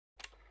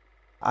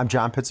I'm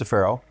John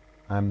Pizzafaro.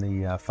 I'm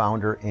the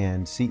founder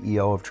and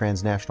CEO of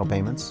TransNational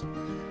Payments.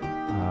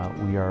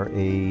 We are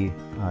a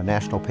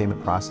national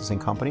payment processing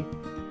company.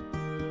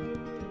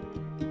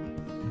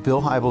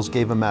 Bill Hybels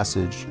gave a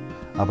message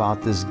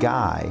about this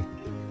guy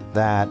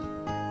that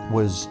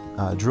was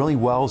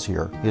drilling wells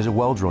here. He has a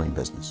well drilling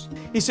business.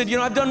 He said, you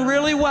know, I've done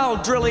really well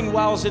drilling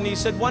wells. And he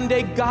said, one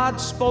day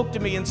God spoke to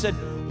me and said,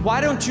 why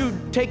don't you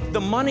take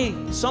the money,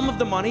 some of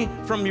the money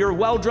from your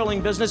well drilling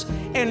business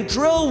and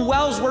drill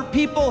wells where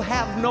people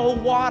have no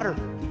water?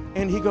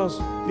 And he goes,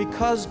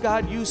 because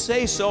God, you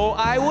say so,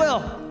 I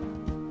will.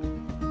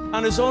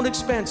 On his own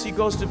expense, he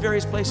goes to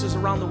various places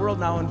around the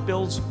world now and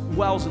builds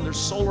wells, and they're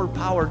solar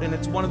powered, and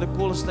it's one of the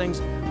coolest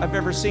things I've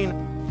ever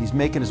seen. He's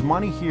making his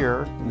money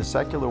here in the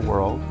secular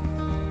world,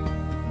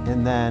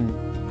 and then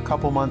a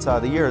couple months out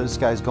of the year, this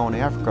guy's going to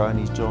Africa and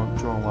he's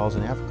drilling wells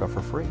in Africa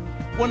for free.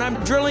 When I'm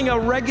drilling a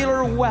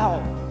regular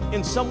well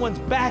in someone's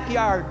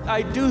backyard,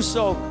 I do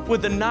so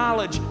with the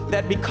knowledge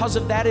that because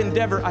of that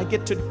endeavor, I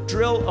get to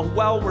drill a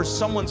well where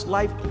someone's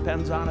life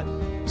depends on it.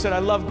 He said, I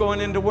love going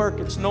into work.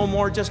 It's no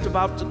more just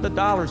about the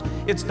dollars.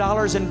 It's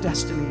dollars and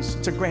destinies.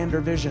 It's a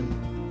grander vision.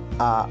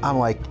 I'm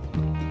like,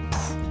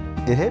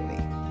 it hit me.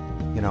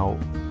 You know,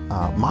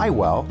 my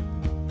well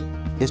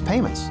is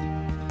payments,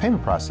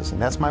 payment processing.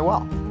 That's my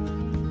well.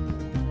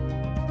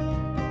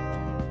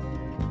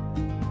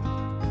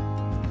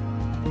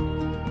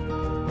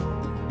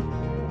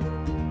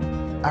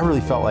 I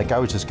really felt like I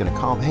was just going to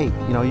call them, hey,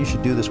 you know, you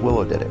should do this,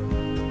 Willow did it.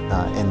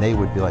 And they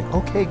would be like,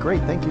 okay, great,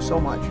 thank you so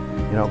much.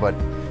 You know, but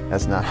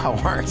that's not how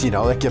it works. You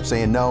know, they kept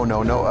saying no,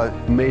 no, no.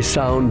 It may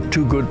sound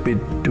too good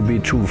to be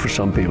true for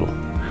some people,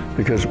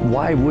 because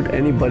why would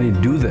anybody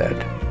do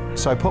that?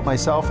 So I put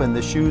myself in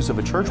the shoes of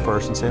a church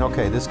person saying,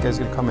 okay, this guy's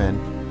going to come in,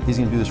 he's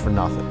going to do this for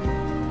nothing.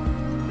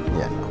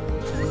 Yeah,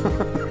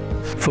 no.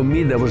 For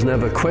me, that was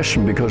never a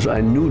question because I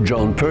knew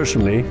John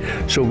personally.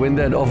 So when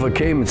that offer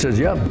came, it says,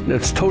 yeah,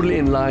 that's totally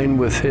in line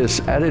with his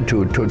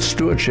attitude towards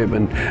stewardship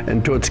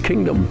and towards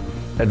kingdom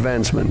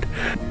advancement.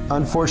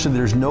 Unfortunately,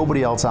 there's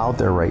nobody else out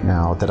there right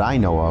now that I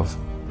know of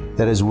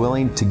that is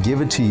willing to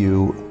give it to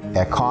you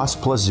at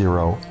cost plus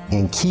zero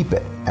and keep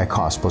it at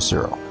cost plus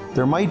zero.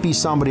 There might be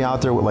somebody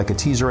out there with like a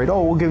teaser rate,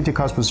 oh, we'll give it to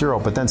cost plus zero,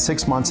 but then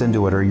 6 months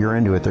into it or a year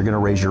into it, they're going to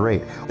raise your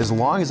rate. As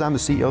long as I'm the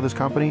CEO of this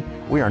company,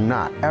 we are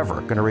not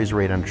ever going to raise the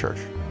rate on a church.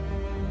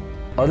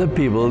 Other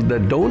people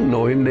that don't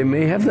know him, they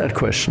may have that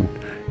question.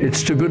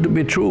 It's too good to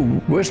be true.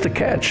 Where's the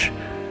catch?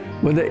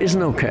 Well, there is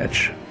no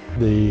catch.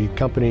 The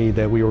company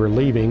that we were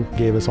leaving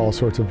gave us all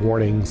sorts of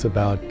warnings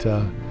about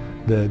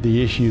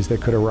the issues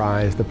that could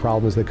arise, the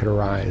problems that could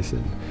arise,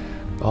 and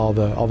all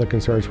the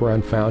concerns were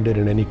unfounded,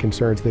 and any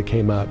concerns that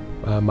came up,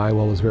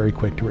 MyWell was very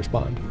quick to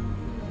respond.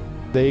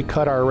 They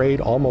cut our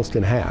rate almost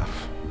in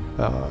half,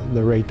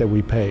 the rate that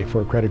we pay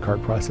for credit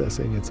card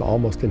processing. It's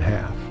almost in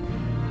half.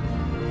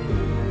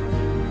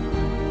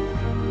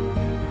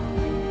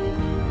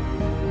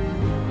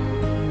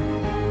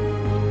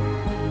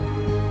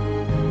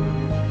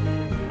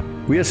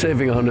 We are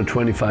saving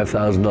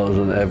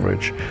 $125,000 on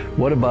average.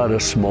 What about a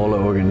smaller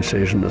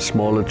organization, a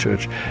smaller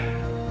church?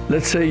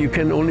 Let's say you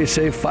can only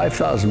save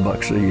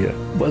 $5,000 a year.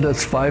 Well,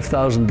 that's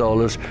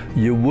 $5,000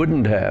 you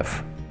wouldn't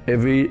have.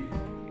 Every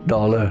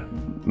dollar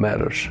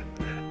matters.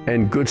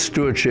 And good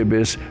stewardship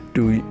is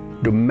to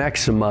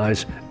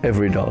maximize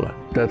every dollar.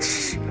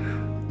 That's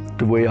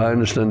the way I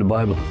understand the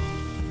Bible.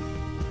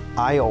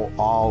 I owe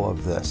all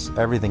of this,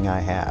 everything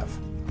I have,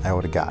 I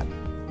owe to God.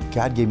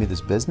 God gave me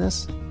this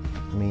business.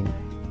 I mean,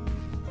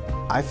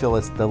 I feel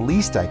it's the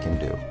least I can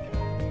do.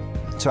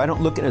 So I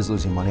don't look at it as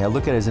losing money, I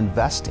look at it as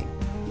investing.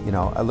 You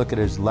know, I look at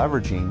it as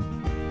leveraging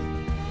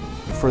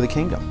for the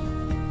kingdom.